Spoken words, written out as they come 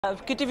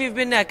Kitty, we've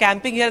been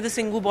camping here at the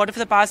Singhu border for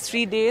the past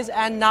 3 days,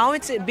 and now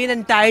it's been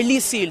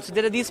entirely sealed. So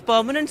there are these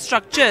permanent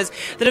structures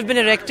that have been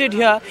erected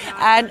here,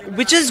 and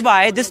which is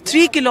why this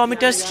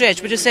 3-kilometer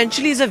stretch, which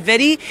essentially is a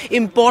very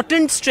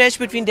important stretch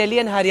between Delhi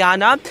and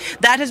Haryana,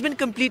 that has been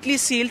completely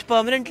sealed,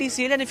 permanently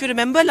sealed. And if you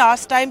remember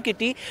last time,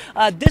 Kitty,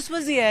 this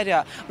was the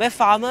area where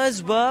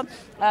farmers were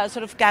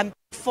sort of camping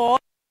for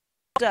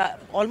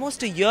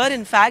almost a year,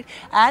 in fact,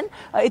 and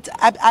it's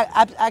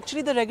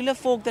actually the regular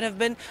folk that have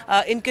been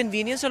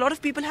inconvenienced. So a lot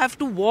of people have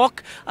to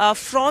walk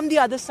from the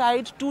other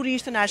side to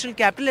reach the national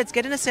capital. Let's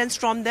get in a sense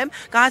from them.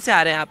 कहाँ से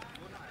आ रहे हैं आप?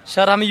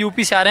 Sir हम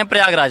UP से आ रहे हैं,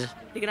 प्रयागराज।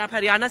 लेकिन आप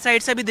हरियाणा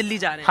साइड से भी दिल्ली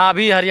जा रहे हैं? हाँ,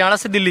 अभी हरियाणा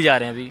से दिल्ली जा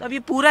रहे हैं। अभी तो अब ये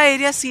पूरा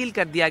एरिया सील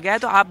कर दिया गया है,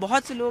 तो आप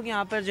बहुत से लोग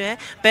यहाँ पर जो है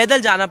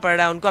पैदल जाना पड़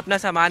रहा है उनको अपना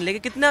सामान लेके।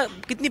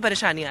 कितनी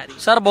परेशानी आ रही है?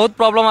 सर बहुत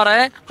प्रॉब्लम आ रहा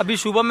है। अभी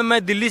सुबह में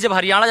मैं दिल्ली से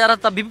हरियाणा जा रहा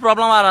था, तब भी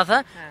प्रॉब्लम आ रहा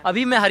था।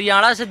 अभी मैं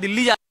हरियाणा से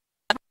दिल्ली जा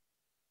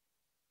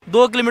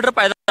 2 किलोमीटर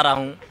पैदल आ रहा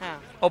हूँ,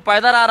 और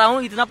पैदल आ रहा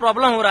हूँ, इतना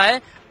प्रॉब्लम हो रहा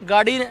है।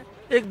 गाड़ी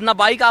एक ना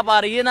बाइक आ पा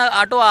रही है, ना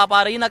ऑटो आ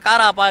पा रही है, ना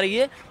कार आ पा रही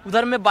है।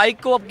 उधर में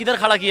बाइक को अब किधर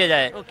खड़ा किया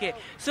जाए? Okay,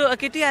 so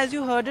Kitty, as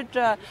you heard it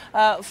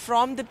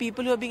from the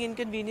people who are being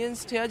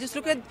inconvenienced here, just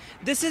look at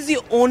this is the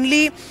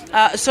only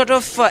sort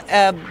of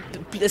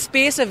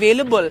space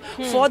available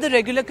for the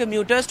regular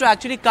commuters to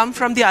actually come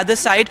from the other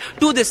side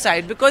to this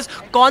side, because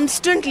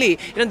constantly,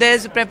 there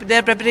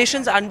are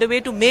preparations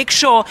underway to make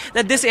sure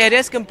that this area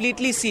is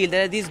completely sealed.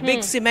 There are these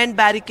big cement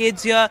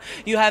barricades here.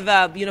 You have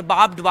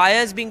barbed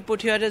wires being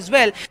put here as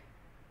well.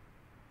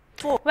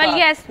 Well,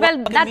 yes, well,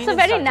 that's a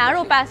very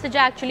narrow passage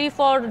actually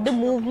for the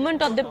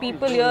movement of the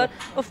people here.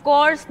 Of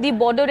course, the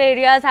border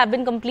areas have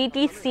been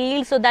completely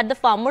sealed so that the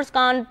farmers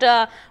can't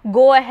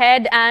go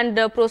ahead and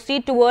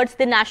proceed towards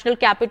the national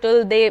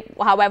capital.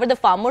 However, the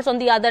farmers on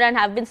the other hand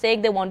have been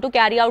saying they want to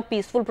carry out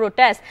peaceful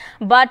protests.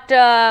 But,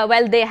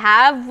 well, they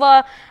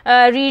have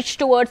reached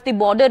towards the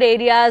border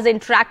areas in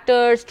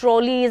tractors,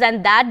 trolleys,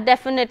 and that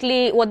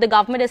definitely what the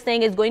government is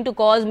saying is going to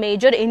cause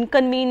major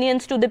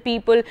inconvenience to the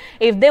people.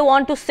 If they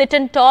want to sit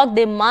and talk,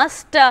 they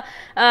must, they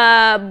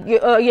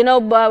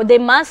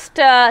must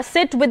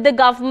sit with the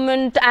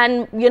government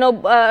and,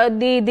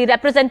 the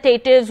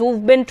representatives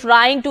who've been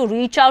trying to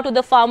reach out to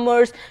the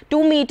farmers.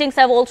 2 meetings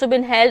have also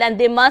been held, and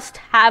they must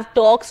have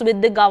talks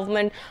with the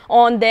government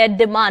on their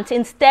demands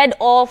instead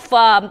of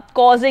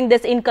causing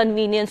this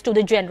inconvenience to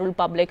the general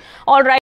public. All right.